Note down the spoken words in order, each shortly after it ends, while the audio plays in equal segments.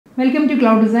Welcome to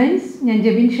Cloud Designs. I am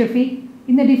Jabin Shafi.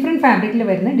 In the different fabric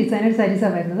designer sarees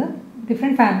are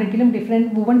different fabric different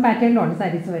woven pattern on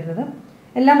sarees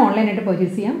എല്ലാം online ആയിട്ട്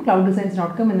purchase ചെയ്യാം.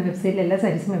 clouddesigns.com എന്ന വെബ്സൈറ്റിൽ എല്ലാ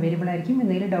സാരീസും available ആയിരിക്കും.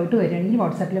 എന്തെങ്കിലും doubt വരികയാണെങ്കിൽ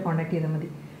വാട്സാപ്പിൽ കോൺടാക്ട് ചെയ്താൽ മതി.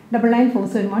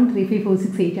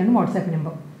 9947135468 ആണ് വാട്സാപ്പ്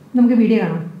നമ്പർ. നമുക്ക് വീഡിയോ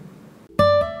കാണാം.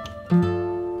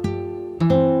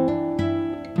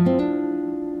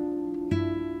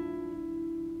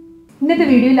 ഇന്നത്തെ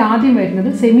വീഡിയോയിൽ ആദ്യം വരുന്നത്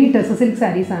സെമി ടസർ സിൽക്ക്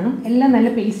സാരീസ് ആണ്. എല്ലാം നല്ല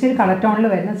പേസ്റ്റൽ കളർ ടോണിൽ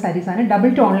വരുന്ന സാരീസ് ആണ്. ഡബിൾ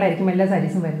ടോണിലായിരിക്കും എല്ലാ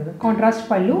സാരീസും വരുന്നത്. കോൺട്രാസ്റ്റ്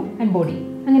പല്ലു ആൻഡ് ബോഡി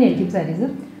അങ്ങനെയായിരിക്കും സാരീസ്.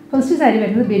 ഫസ്റ്റ് സാരി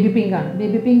വരുന്നത് ബേബി പിങ്ക് ആണ്.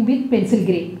 Baby pink with pencil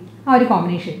grey, ആ ഒരു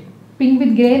കോമ്പിനേഷൻ. പിങ്ക്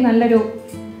വിത്ത് ഗ്രേ നല്ലൊരു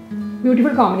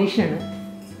ബ്യൂട്ടിഫുൾ കോമ്പിനേഷനാണ്.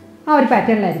 ആ ഒരു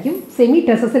പാറ്റേണിലായിരിക്കും. സെമി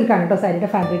ടസർ സിൽക്ക് ആണ് കേട്ടോ സാരിയുടെ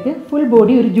ഫാബ്രിക്. ഫുൾ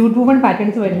ബോഡി ഒരു ജൂട്ട് വൂവൺ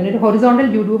പാറ്റേൺസ് വരുന്നുണ്ട്. ഒരു ഹൊറിസോണ്ടൽ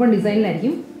ജൂട്ട് വൂവൺ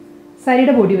ഡിസൈനിലായിരിക്കും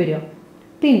സാരിയുടെ ബോഡി വരിക.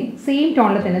 തിൻ സെയിം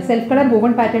ടോണിൽ തന്നെ സെൽഫ് കളർ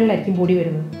വൂവൺ പാറ്റേണിലായിരിക്കും ബോഡി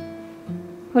വരുന്നത്.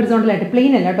 ഹൊറിസോണ്ടലായിട്ട്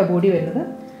പ്ലെയിൻ അല്ല കേട്ടോ ബോഡി വരുന്നത്.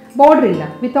 ബോർഡർ ഇല്ല,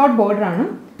 വിത്തൗട്ട് ബോർഡർ ആണ്.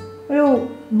 ഒരു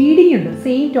ബീഡിങ് ഉണ്ട്,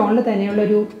 സെയിം ടോണിൽ തന്നെയുള്ള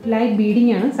ഒരു ലൈറ്റ്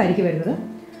ബീഡിങ് ആണ് സാരിക്ക് വരുന്നത്.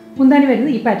 മുന്താണി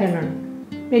വരുന്നത് ഈ പാറ്റേണിലാണ്.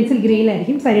 പെൻസിൽ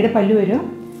ഗ്രേയിലായിരിക്കും സാരിയുടെ പല്ലു വരിക.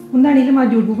 മുന്താണിയിലും ആ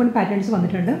ജൂട്ട് വൂവൺ പാറ്റേൺസ്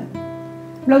വന്നിട്ടുണ്ട്.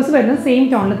 ബ്ലൗസ് വരുന്നത് സെയിം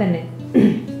ടോണിൽ തന്നെ.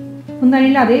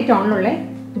 മുന്താണിയിൽ അതേ ടോണിലുള്ള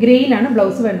ഗ്രേയിലാണ്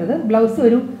ബ്ലൗസ് വരുന്നത്. ബ്ലൗസ്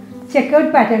ഒരു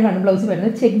ചെക്കേർഡ് പാറ്റേണിലാണ് ബ്ലൗസ്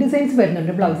വരുന്നത്. ചെക്ക് ഡിസൈൻസ്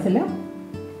വരുന്നുണ്ട് ബ്ലൗസിൽ.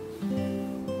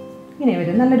 ഇങ്ങനെ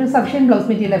വരും. നല്ലൊരു സഫിഷ്യൻ ബ്ലൗസ്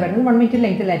മെറ്റീരിയലാണ് വരുന്നത്. 1 മീറ്റർ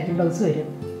ലെങ്ത്തിലായിരിക്കും ബ്ലൗസ് വരും.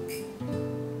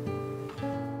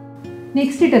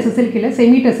 നെക്സ്റ്റ് ടെസർ സിൽക്കിൽ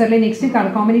സെമി ടെസറിലെ നെക്സ്റ്റ് കളർ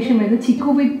കോമ്പിനേഷൻ വരുന്നത് ചിക്കു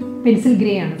വിത്ത് പെൻസിൽ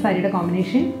ഗ്രേ ആണ് സാരിയുടെ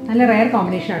കോമ്പിനേഷൻ. നല്ല റയർ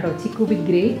കോമ്പിനേഷൻ ആട്ടോ ചിക്കു വിത്ത്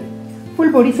ഗ്രേ. ഫുൾ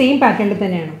ബോഡി സെയിം പാറ്റേണിൽ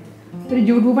തന്നെയാണ്. ഒരു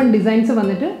ജൂട്ട് വൂവൺ ഡിസൈൻസ്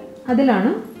വന്നിട്ട്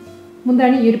അതിലാണ്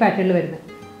മുന്താണി ഈ ഒരു പാറ്റേണിൽ വരുന്നത്.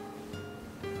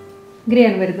 ഗ്രേ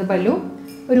ആണ് വരുന്നത് പല്ലു.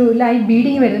 ഒരു ലൈറ്റ്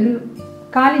ബീഡിങ് വരുന്നത്,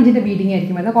 4 ഇഞ്ചിൻ്റെ ബീഡിങ്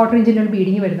ആയിരിക്കും വരുന്നത്. 1/4 ഇഞ്ചിൻ്റെ ഒരു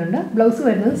ബീഡിങ് വരുന്നുണ്ട്. ബ്ലൗസ്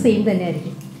വരുന്നത് സെയിം തന്നെ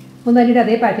ആയിരിക്കും. മുന്താണിയുടെ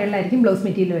അതേ പാറ്റേണിലായിരിക്കും ബ്ലൗസ്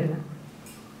മെറ്റീരിയൽ വരുന്നത്.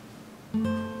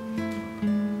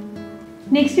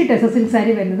 നെക്സ്റ്റ് ടെസർ സിൽക്ക്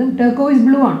സാരി വരുന്നത് ടെർക്കോയിസ്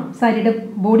ബ്ലൂ ആണ്. സാരിയുടെ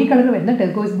ബോഡി കളർ വരുന്നത്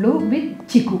ടെർക്കോയിസ് ബ്ലൂ വിത്ത്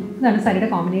ചിക്കു. ഇതാണ് സാരിയുടെ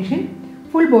കോമ്പിനേഷൻ.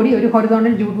 ഫുൾ ബോഡി ഒരു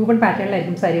ഹൊറിസോണ്ടൽ ജൂട്ട് വൂവൺ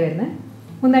പാറ്റേണിലായിരിക്കും സാരി വരുന്നത്.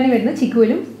 മുന്താണി വരുന്നത്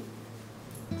ചിക്കുവിലും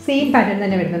സെയിം പാറ്റേൺ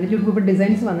തന്നെ വരുന്നുണ്ട്. ജൂട്ട് വൂവൺ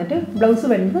ഡിസൈൻസ് വന്നിട്ട് ബ്ലൗസ്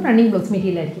വരുന്നത് റണ്ണിങ് ബ്ലൗസ്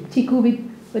മെറ്റീരിയലായിരിക്കും. ചിക്കു വിത്ത്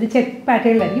ഒരു ചെക്ക്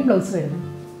പാറ്റേണിലായിരിക്കും ബ്ലൗസ് വരുന്നത്.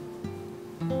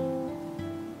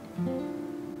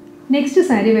 നെക്സ്റ്റ്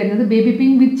സാരി വരുന്നത് ബേബി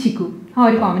പിങ്ക് വിത്ത് ചിക്കു, ആ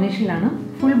ഒരു കോമ്പിനേഷനിലാണ്.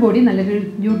 ഫുൾ ബോഡി നല്ലൊരു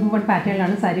ജൂട്ട് വൂവൺ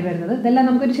പാറ്റേണിലാണ് സാരി വരുന്നത്. ഇതെല്ലാം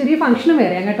നമുക്കൊരു ചെറിയ ഫംഗ്ഷനും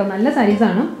വേറെയാണ് കേട്ടോ. നല്ല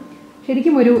സാരീസാണ്.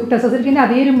 ശരിക്കും ഒരു ടെസർ സിൽക്കിൻ്റെ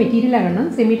അതേ ഒരു മെറ്റീരിയലാണ്.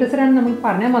 സെമി ടെസറാണ് നമ്മൾ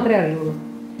പറഞ്ഞാൽ മാത്രമേ അറിയുള്ളൂ.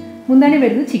 മുന്താണി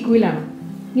വരുന്നത് ചിക്കുവിലാണ്.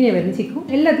 ഇങ്ങനെ വരുന്നത് ചിക്കു.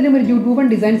 എല്ലാത്തിലും ഒരു ജൂട്ട് വൂവൺ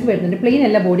ഡിസൈൻസ് വരുന്നുണ്ട്. പ്ലെയിൻ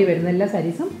അല്ല ബോഡി വരുന്നത് എല്ലാ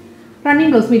സാരീസും.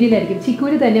 Running blouse മെറ്റീരിയലായിരിക്കും.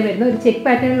 ചിക്കുവിൽ തന്നെ വരുന്ന ഒരു ചെക്ക്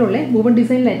പാറ്റേണിലുള്ള വൂവൺ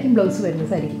ഡിസൈനിലായിരിക്കും ബ്ലൗസ് വരുന്നത്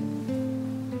സാരിക്ക്.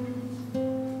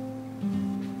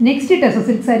 നെക്സ്റ്റ് ടെസർ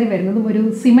സിൽക്ക് സാരി വരുന്നതും ഒരു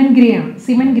സിമൻ ഗ്രേ ആണ്.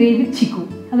 സിമൻ ഗ്രേ വിത്ത് ചിക്കു,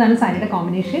 അതാണ് സാരിയുടെ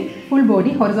combination. Full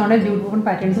body horizontal jute woven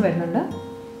patterns വരുന്നുണ്ട്.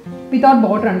 വിത്തൗട്ട്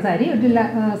ബോർഡർ ആണ് സാരി. ഒരു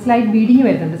സ്ലൈറ്റ് ബീഡിങ്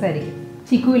വരുന്നുണ്ട് സാരിക്ക്.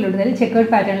 ചിക്കുവിലുള്ളത് ചെക്കേർഡ്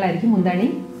പാറ്റേണിലായിരിക്കും മുന്താണി,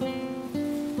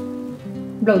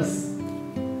 ബ്ലൗസ്.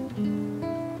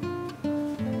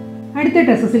 അടുത്ത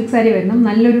ടെസർ സിൽക്ക് സാരി വരുന്നത്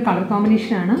നല്ലൊരു കളർ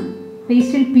കോമ്പിനേഷനാണ്.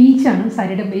 പേസ്റ്റൽ പീച്ചാണ്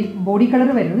സാരിയുടെ ബോഡി കളർ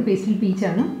വരുന്നത്. പേസ്റ്റൽ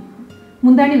പീച്ചാണ്.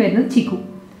 മുന്താണി വരുന്നത് chikoo.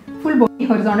 Full body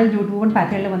horizontal jute woven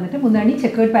പാറ്റേണിൽ വന്നിട്ട് മുന്താണി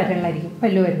ചെക്കേർഡ് പാറ്റേണിലായിരിക്കും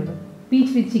പല്ലു വരുന്നത്.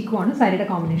 പീച്ച് വിത്ത് ചിക്കു ആണ് സാരിയുടെ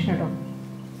കോമ്പിനേഷൻ കേട്ടോ.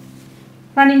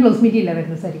 റണ്ണിങ് ബ്ലൗസ് മെറ്റീരിയലാണ്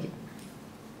വരുന്നത് സാരിക്ക്.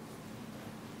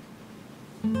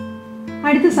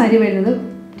 അടുത്ത സാരി വരുന്നത്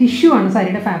ടിഷ്യൂ ആണ്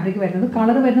സാരിയുടെ ഫാബ്രിക് വരുന്നത്.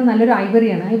 കളർ വരുന്നത് നല്ലൊരു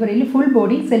ഐവറിയാണ്. ഐവറിയിൽ full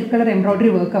body self colour embroidery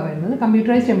വർക്കാണ് വരുന്നത്.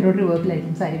 കമ്പ്യൂട്ടറൈസ്ഡ് എംബ്രോയിഡറി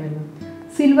വർക്കിലായിരിക്കും സാരി വരുന്നത്.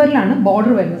 സിൽവറിലാണ്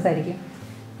ബോർഡർ വരുന്നത് സാരിക്ക്.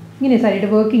 ഇങ്ങനെ സാരിയുടെ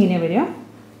വർക്ക് ഇങ്ങനെ വരിക.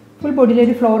 ഫുൾ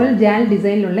ബോഡിയിലൊരു ഫ്ലോറൽ ജാൽ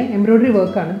ഡിസൈനിലുള്ള എംബ്രോയിഡറി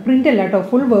വർക്കാണ്. പ്രിൻ്റ് അല്ല കേട്ടോ,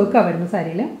 ഫുൾ വർക്കാണ് വരുന്നത്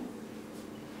സാരിയിൽ.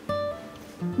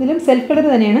 ഇതിലും സെൽഫ് കളർ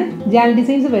തന്നെയാണ് ജാൽ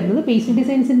ഡിസൈൻസ് വരുന്നത്. പേസ്റ്റൽ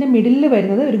ഡിസൈൻസിൻ്റെ മിഡിലിൽ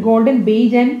വരുന്നത് ഒരു ഗോൾഡൻ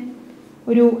ബേജ് ആൻഡ്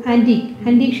ഒരു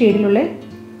ആൻറ്റീക് ഷെയ്ഡിലുള്ള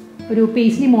ഒരു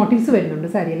പേസ്ലി മോട്ടീവ്സ് വരുന്നുണ്ട്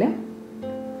സാരിയിൽ.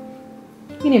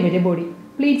 ഇങ്ങനെ വരിക ബോഡി.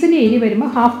 പ്ലീറ്റ്സിൻ്റെ ഏരിയ വരുമ്പോൾ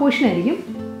ഹാഫ് പോർഷൻ ആയിരിക്കും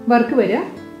വർക്ക് വരിക.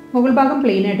 മുകൾ ഭാഗം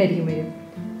പ്ലെയിൻ ആയിട്ടായിരിക്കും വരും.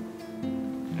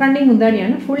 റണ്ണിങ്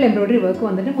മുന്താണിയാണ്. ഫുൾ എംബ്രോയിഡറി വർക്ക്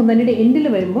വന്നിട്ട് മുന്താണിയുടെ എൻഡിൽ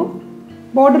വരുമ്പോൾ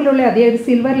ബോർഡറിലുള്ള അതേ ഒരു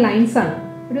സിൽവർ ലൈൻസ് ആണ്.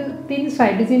 ഒരു തിൻ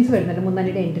സ്ട്രൈപ്പ് ഡിസൈൻസ് വരുന്നുണ്ട്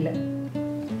മുന്താണിയുടെ എൻഡിൽ.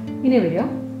 ഇങ്ങനെ വരിക.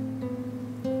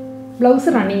 ബ്ലൗസ്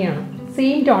റണ്ണിങ് ആണ്.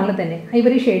 സെയിം ടോണിൽ തന്നെ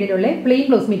ഐവറി ഷെയ്ഡിലുള്ള പ്ലെയിൻ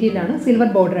ബ്ലൗസ് മെറ്റീരിയലാണ് സിൽവർ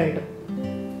ബോർഡറായിട്ട്.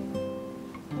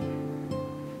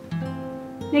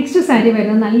 നെക്സ്റ്റ് സാരി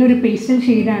വരുന്നത് നല്ലൊരു പേസ്റ്റൽ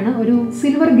ഷെയ്ഡാണ്. ഒരു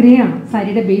സിൽവർ ഗ്രേ ആണ്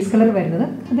സാരിയുടെ ബേസ് കളർ വരുന്നത്.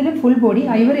 അതിൽ ഫുൾ ബോഡി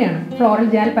ഐവറിയാണ്. ഫ്ലോറൽ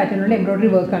ജാൽ പാറ്റേണിലുള്ള എംബ്രോയിഡറി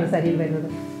വർക്കാണ് സാരിയിൽ വരുന്നത്.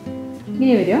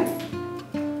 ഇങ്ങനെ വരിക.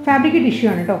 ഫാബ്രിക് ടിഷ്യൂ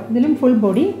ആണ് കേട്ടോ. ഇതിലും ഫുൾ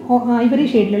ബോഡി ഐവറി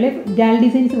ഷെയ്ഡിലുള്ള ജാൽ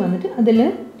ഡിസൈൻസ് വന്നിട്ട് അതിൽ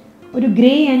ഒരു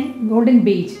ഗ്രേ ആൻഡ് ഗോൾഡൻ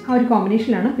ബേജ്, ആ ഒരു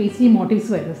കോമ്പിനേഷനിലാണ് പേസ്ലി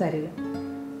മോട്ടീവ്സ് വരുന്നത് സാരിയിൽ.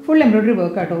 ഫുൾ എംബ്രോയിഡറി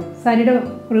വർക്ക് ആട്ടോ. സാരിയുടെ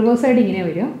റിവേഴ്സ് സൈഡ് ഇങ്ങനെ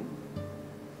വരിക.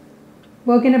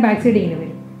 വർക്കിൻ്റെ ബാക്ക് സൈഡ് ഇങ്ങനെ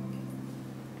വരും.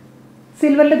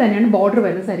 സിൽവറിൽ തന്നെയാണ് ബോർഡർ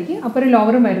വരുന്നത് സാരിക്ക്. അപ്പോൾ ഒരു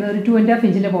ലോവറും വരുന്നത് ഒരു 2.5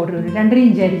 ഇഞ്ചിൻ്റെ ബോർഡർ വരും. 2.5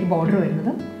 ഇഞ്ചായിരിക്കും ബോർഡർ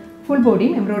വരുന്നത്. ഫുൾ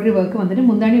ബോഡിയും എംബ്രോയ്ഡറി വർക്ക് വന്നിട്ട്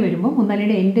മുന്താണി വരുമ്പോൾ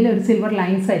മുന്താണിയുടെ എൻഡിൽ ഒരു സിൽവർ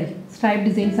ലൈൻസ് ആയിരിക്കും. സ്ട്രൈപ്പ്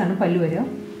ഡിസൈൻസ് ആണ് പല്ലു വരിക.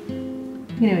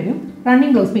 ഇങ്ങനെ വരും.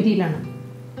 റണ്ണിങ് ബ്ലൗസ് മെറ്റീരിയലാണ്.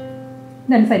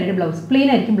 ഇതാണ് സാരിയുടെ ബ്ലൗസ്. പ്ലെയിൻ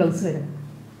ആയിരിക്കും ബ്ലൗസ് വരുന്നത്.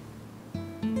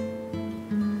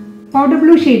 പൗഡർ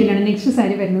ബ്ലൂ ഷെയ്ഡിലാണ് നെക്സ്റ്റ്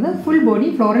സാരി വരുന്നത്. Full body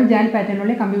floral ജാൽ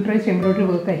പാറ്റേണിലുള്ള computerised embroidery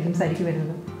work ആയിരിക്കും സാരിക്ക്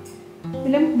വരുന്നത്.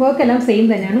 ഇതിലും വർക്ക് എല്ലാം സെയിം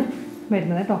തന്നെയാണ്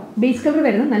വരുന്നത് കേട്ടോ. ബേസ് കളർ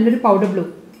വരുന്നത് നല്ലൊരു പൗഡർ ബ്ലൂ,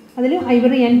 അതിൽ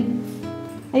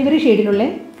ഐവറി ഷെയ്ഡിലുള്ള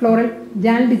ഫ്ലോറൽ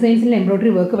ജാൽ ഡിസൈൻസിലെ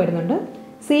എംബ്രോയ്ഡറി വർക്ക് വരുന്നുണ്ട്.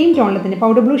 സെയിം ടോണിൽ തന്നെ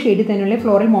പൗഡർ ബ്ലൂ ഷെയ്ഡിൽ തന്നെയുള്ള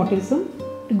ഫ്ലോറൽ മോട്ടീവ്സും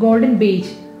ഗോൾഡൻ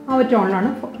ബേജ് ആ ഒരു ടോണിലാണ്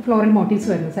ഫ്ലോറൽ മോട്ടീവ്സ്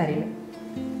വരുന്നത് സാരിയിൽ.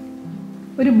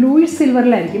 ഒരു ബ്ലൂയിഷ്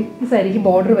സിൽവറിലായിരിക്കും ഈ സാരിക്ക്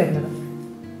ബോർഡർ വരുന്നത്.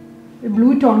 ഒരു ബ്ലൂ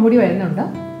ടോൺ കൂടി വരുന്നുണ്ട്.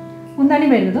 മുന്താണി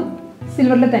വരുന്നതും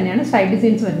സിൽവറിൽ തന്നെയാണ് സ്ട്രൈപ്പ്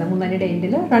ഡിസൈൻസ് വരുന്നത്. മുന്താണിയുടെ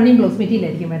എൻഡിൽ റണ്ണിങ് ബ്ലൗസ്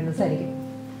മെറ്റീരിയലായിരിക്കും വരുന്നത് സാരിക്ക്.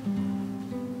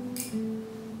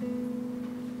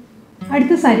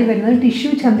 അടുത്ത സാരി വരുന്നത് ടിഷ്യൂ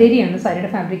ചന്തേരിയാണ് സാരിയുടെ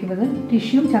ഫാബ്രിക് വരുന്നത്.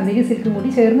 ടിഷ്യൂവും ചന്തേരി സിൽക്കും കൂടി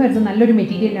ചേർന്ന് വരുന്ന നല്ലൊരു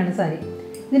മെറ്റീരിയലാണ് സാരി.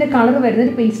 ഇതിൻ്റെ കളർ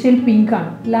വരുന്നത് പേസ്റ്റൽ പിങ്ക്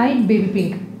ആണ്, ലൈറ്റ് ബേബി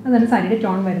പിങ്ക്. അതാണ് സാരിയുടെ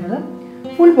ടോൺ വരുന്നത്.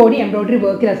 ഫുൾ ബോഡി എംബ്രോയ്ഡറി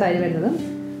വർക്കിലാണ് സാരി വരുന്നത്.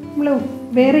 നമ്മൾ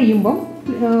വെയർ ചെയ്യുമ്പോൾ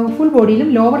ഫുൾ ബോഡിയിലും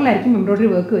ലോവറിലായിരിക്കും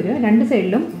എംബ്രോയ്ഡറി വർക്ക് വരിക. രണ്ട്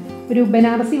സൈഡിലും ഒരു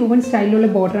ബനാറസി വുവൻ സ്റ്റൈലിലുള്ള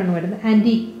ബോർഡറാണ് വരുന്നത്.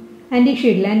 ആൻറ്റി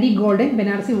ഷെയ്ഡിൽ ആൻറ്റി ഗോൾഡൻ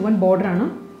ബനാറസി വുവൻ ബോർഡറാണ്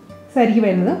സാരിക്ക്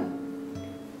വരുന്നത്.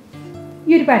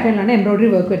 ഈ ഒരു പാറ്റേണിലാണ് എംബ്രോയ്ഡറി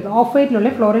വർക്ക് വരുന്നത്. ഓഫ് വൈറ്റിലുള്ള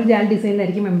ഫ്ലോറൽ ജാൽ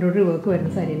ഡിസൈനിലായിരിക്കും എംബ്രോയ്ഡറി വർക്ക്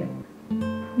വരുന്നത് സാരിയിൽ.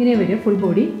 ഇങ്ങനെ വരും ഫുൾ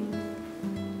ബോഡി.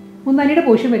 മുന്താണിയുടെ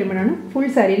പോർഷൻ വരുമ്പോഴാണ് ഫുൾ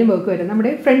സാരിയിലും വർക്ക് വരുന്നത്.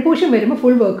 നമ്മുടെ ഫ്രണ്ട് പോർഷൻ വരുമ്പോൾ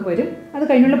ഫുൾ വർക്ക് വരും. അത്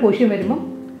കഴിഞ്ഞുള്ള പോർഷൻ വരുമ്പോൾ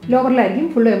ലോവറിലായിരിക്കും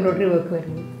ഫുൾ എംബ്രോയ്ഡറി വർക്ക്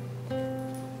വരുന്നത്.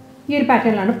 ഈ ഒരു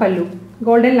പാറ്റേണിലാണ് പല്ലു.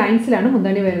 ഗോൾഡൻ ലൈൻസിലാണ്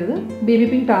മുന്താണി വരുന്നത്. ബേബി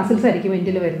പിങ്ക് ടാസിൽസ് ആയിരിക്കും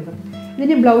എൻഡിൽ വരുന്നത്.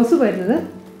 ഇതിൻ്റെ ബ്ലൗസ് വരുന്നത്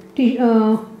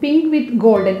പിങ്ക് വിത്ത്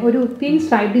ഗോൾഡൻ ഒരു തിൻ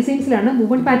സ്ട്രൈപ്പ് ഡിസൈൻസിലാണ്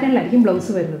വുവൻ പാറ്റേണിലായിരിക്കും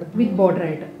ബ്ലൗസ് വരുന്നത് വിത്ത്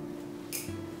ബോർഡറായിട്ട്.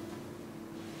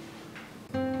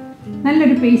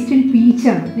 നല്ലൊരു പേസ്റ്റൽ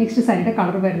പീച്ചാണ് നെക്സ്റ്റ് സാരിയുടെ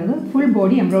കളർ വരുന്നത്. ഫുൾ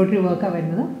ബോഡി എംബ്രോയ്ഡറി വർക്കാണ്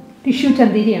വരുന്നത്. ടിഷ്യൂ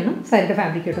ചന്തേരിയാണ് സാരിയുടെ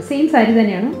ഫാബ്രിക് കേട്ടോ. സെയിം സാരി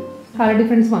തന്നെയാണ്, കളർ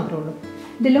ഡിഫറൻസ് മാത്രമേ ഉള്ളൂ.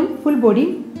 ഇതിലും ഫുൾ ബോഡി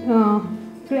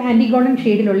ഒരു anti golden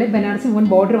ഷെയ്ഡിലുള്ള Banarasi woven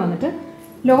border വന്നിട്ട്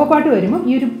ലോവർ പാർട്ട് വരുമ്പോൾ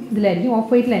ഈ ഒരു ഇതിലായിരിക്കും ഓഫ്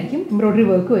വൈറ്റിലായിരിക്കും എംബ്രോയ്ഡറി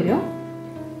വർക്ക് വരിക.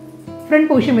 ഫ്രണ്ട്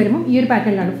പോർഷൻ വരുമ്പോൾ ഈ ഒരു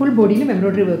പാറ്റേണിലാണ് ഫുൾ ബോഡിയിലും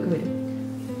എംബ്രോയ്ഡറി വർക്ക് വരും.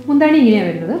 മുന്താണി ഇങ്ങനെയാണ്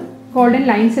വരുന്നത്. ഗോൾഡൻ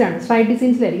ലൈൻസിലാണ് സ്ട്രൈപ്പ്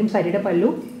ഡിസൈൻസിലായിരിക്കും സാരിയുടെ പല്ലു.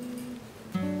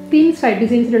 തിൻ സ്ട്രൈപ്പ്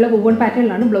ഡിസൈൻസിലുള്ള വുവൻ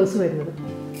പാറ്റേണിലാണ് ബ്ലൗസ് വരുന്നത്.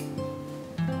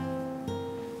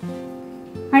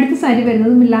 അടുത്ത സാരി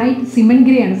വരുന്നത് ലൈറ്റ് സിമൻ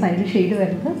ഗ്രേ ആണ് സാരിയുടെ ഷെയ്ഡ്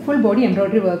വരുന്നത്. ഫുൾ ബോഡി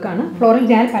എംബ്രോയ്ഡറി വർക്കാണ്. ഫ്ലോറൽ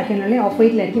ജാൽ പാറ്റേണിലുള്ള ഓഫ്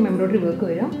വൈറ്റിലായിരിക്കും എംബ്രോയ്ഡറി വർക്ക്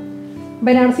വരിക.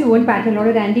 ബനാറസി വുവൻ പാറ്റേണിലുള്ള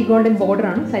ഒരു ആൻറ്റി ഗോൾഡൻ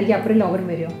ബോർഡറാണ് സാരിക്ക് അപ്പുറം ലോവറും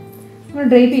വരിക. നമ്മൾ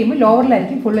ഡ്രൈപ്പ് ചെയ്യുമ്പോൾ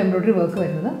ലോവറിലായിരിക്കും ഫുൾ എംബ്രോയ്ഡറി വർക്ക്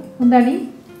വരുന്നത്. മുന്താണി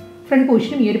ഫ്രണ്ട്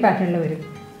പോർഷനും ഈ ഒരു പാറ്റേണിൽ വരും.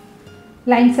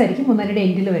 ലൈൻസ് ആയിരിക്കും മുന്താണിയുടെ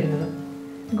എൻഡിൽ വരുന്നത്.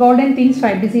 ഗോൾഡൻ തിൻ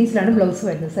സ്ട്രൈപ്പ് ഡിസൈൻസിലാണ് ബ്ലൗസ്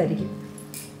വരുന്നത് സാരിക്ക്.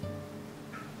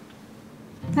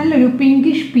 നല്ലൊരു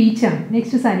പിങ്കിഷ് പീച്ചാണ്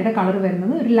നെക്സ്റ്റ് സാരിയുടെ കളർ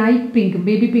വരുന്നത്. ഒരു ലൈറ്റ് പിങ്കും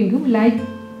ബേബി പിങ്കും ലൈറ്റ്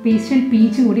പേസ്റ്റൽ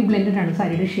പീച്ചും കൂടി ബ്ലെൻഡഡ് ആണ്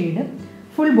സാരിയുടെ shade.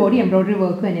 Full body embroidery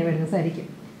work തന്നെയാണ് വരുന്നത് സാരിക്ക്.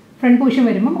 ഫ്രണ്ട് പോർഷൻ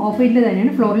വരുമ്പം ഓഫ് വൈറ്റിൽ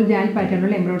തന്നെയാണ് ഫ്ലോറൽ ജാൽ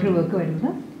പാറ്റേണിലുള്ള എംബ്രോയ്ഡറി വർക്ക് വരുന്നത്.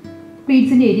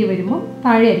 പ്ലീറ്റ്സിൻ്റെ ഏരിയ വരുമ്പോൾ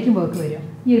താഴെയായിരിക്കും വർക്ക് വരിക.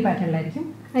 ഈ ഒരു പാറ്റേണിലായിരിക്കും.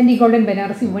 ആൻറ്റി ഗോൾഡൻ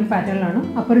ബനാറസി വുവൻ പാറ്റേണിലാണ്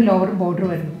അപ്പർ ലോവർ ബോർഡർ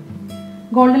വരുന്നത്.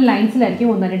 ഗോൾഡൻ ലൈൻസിലായിരിക്കും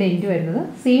ഒന്നരയുടെ എൻഡ് വരുന്നത്.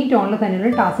 സെയിം ടോണിൽ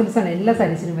തന്നെയുള്ള ടാസിൽസ് ആണ് എല്ലാ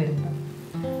സാരീസിലും വരുന്നത്.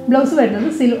 ബ്ലൗസ്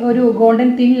വരുന്നത് ഒരു golden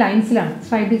thin ലൈൻസിലാണ്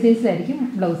stripe ഡിസൈൻസിലായിരിക്കും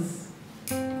blouse.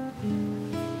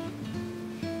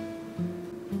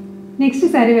 Next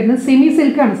sari വരുന്നത് സെമി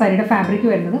സിൽക്കാണ് സാരിയുടെ ഫാബ്രിക്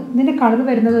വരുന്നത്. ഇതിൻ്റെ കളർ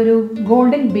വരുന്നത് ഒരു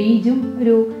ഗോൾഡൻ ബേജും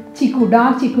ഒരു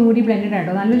ഡാർക്ക് ചിക്കും കൂടി ബ്ലെൻഡഡ്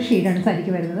ആയിട്ടോ നല്ലൊരു ഷെയ്ഡാണ്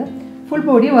സാരിക്ക് വരുന്നത്. ഫുൾ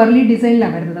ബോഡി വെർലി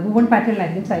ഡിസൈനിലാണ് വരുന്നത്. വുവൻ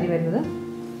പാറ്റേണിലായിരിക്കും സാരി വരുന്നത്.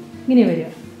 ഇങ്ങനെ വരിക.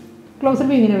 ക്ലോസർ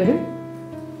വ്യൂ ഇങ്ങനെ വരും.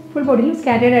 ഫുൾ ബോഡിയിൽ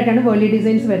സ്കാറ്റേഡ് ആയിട്ടാണ് വെർലി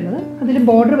ഡിസൈൻസ് വരുന്നത്. അതിൽ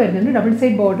ബോർഡർ വരുന്നുണ്ട്. ഡബിൾ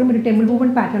സൈഡ് ബോർഡറും ഒരു ടെമ്പിൾ വുവൻ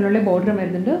പാറ്റേണിലുള്ള ബോർഡറും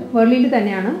വരുന്നുണ്ട്. വെർലിയിൽ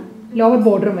തന്നെയാണ് ലോവർ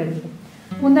ബോർഡറും വരുന്നത്.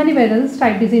 മുന്താണി വരുന്നത്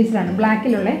സ്ട്രൈപ്പ് ഡിസൈൻസിലാണ്.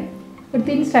 ബ്ലാക്കിലുള്ള ഒരു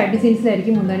തിൻ സ്ട്രൈപ്പ്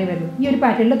ഡിസൈൻസിലായിരിക്കും മുന്താണി വരുന്നത്. ഈ ഒരു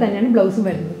പാറ്റേണിൽ തന്നെയാണ് ബ്ലൗസും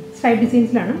വരുന്നത്. സ്ട്രൈപ്പ്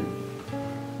ഡിസൈൻസിലാണ്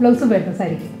ബ്ലൗസും വരുന്നത്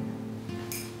സാരിക്ക്.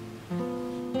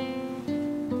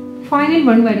 ഫൈനൽ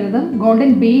വൺ വരുന്നത്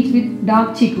ഗോൾഡൻ ബേജ് വിത്ത്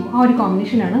ഡാർക്ക് ചിക്കു ആ ഒരു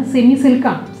കോമ്പിനേഷനാണ്. സെമി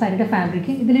സിൽക്കാണ് സാരിയുടെ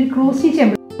ഫാബ്രിക്. ഇതിലൊരു ക്രോസ് സ്റ്റിച്ച്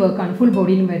എംബ്രോയ്ഡറി വർക്കാണ് ഫുൾ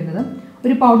ബോഡിയിലും വരുന്നത്.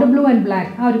 ഒരു പൗഡർ ബ്ലൂ ആൻഡ്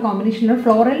ബ്ലാക്ക് ആ ഒരു കോമ്പിനേഷനിലുള്ള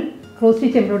ഫ്ലോറൽ ക്രോസ്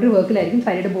സ്റ്റിച്ച് എംബ്രോയ്ഡറി വർക്കിലായിരിക്കും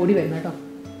സാരിയുടെ ബോഡി വരുന്നത് കേട്ടോ.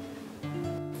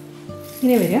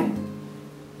 ഇങ്ങനെ വരിക.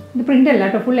 ഇത് പ്രിൻ്റ് അല്ല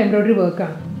കേട്ടോ, ഫുൾ എംബ്രോയ്ഡറി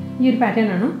വർക്കാണ്. ഈ ഒരു പാറ്റേൺ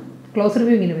ആണ്. ക്ലോസർ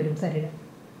വ്യൂ ഇങ്ങനെ വരും സാരിയുടെ.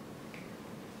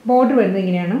 ബോർഡർ വരുന്നത്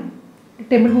ഇങ്ങനെയാണ്.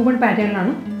 ടെമ്പിൾ വുവൻ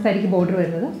പാറ്റേണിലാണ് സാരിക്ക് ബോർഡർ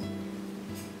വരുന്നത്.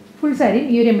 ഫുൾ സാരി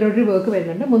ഈ ഒരു എംബ്രോയ്ഡറി വർക്ക്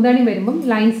വരുന്നുണ്ട്. മുന്താണി വരുമ്പം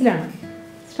ലൈൻസിലാണ്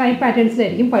സ്ട്രൈപ്പ്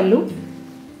പാറ്റേൺസിലായിരിക്കും പല്ലു.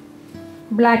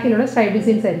 ബ്ലാക്കിലുള്ള സ്ട്രൈപ്പ്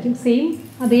ഡിസൈൻസ് ആയിരിക്കും. സെയിം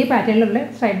അതേ പാറ്റേണിലുള്ള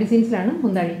സ്ട്രൈപ്പ് ഡിസൈൻസിലാണ്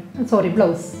മുന്താണി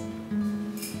ബ്ലൗസ്.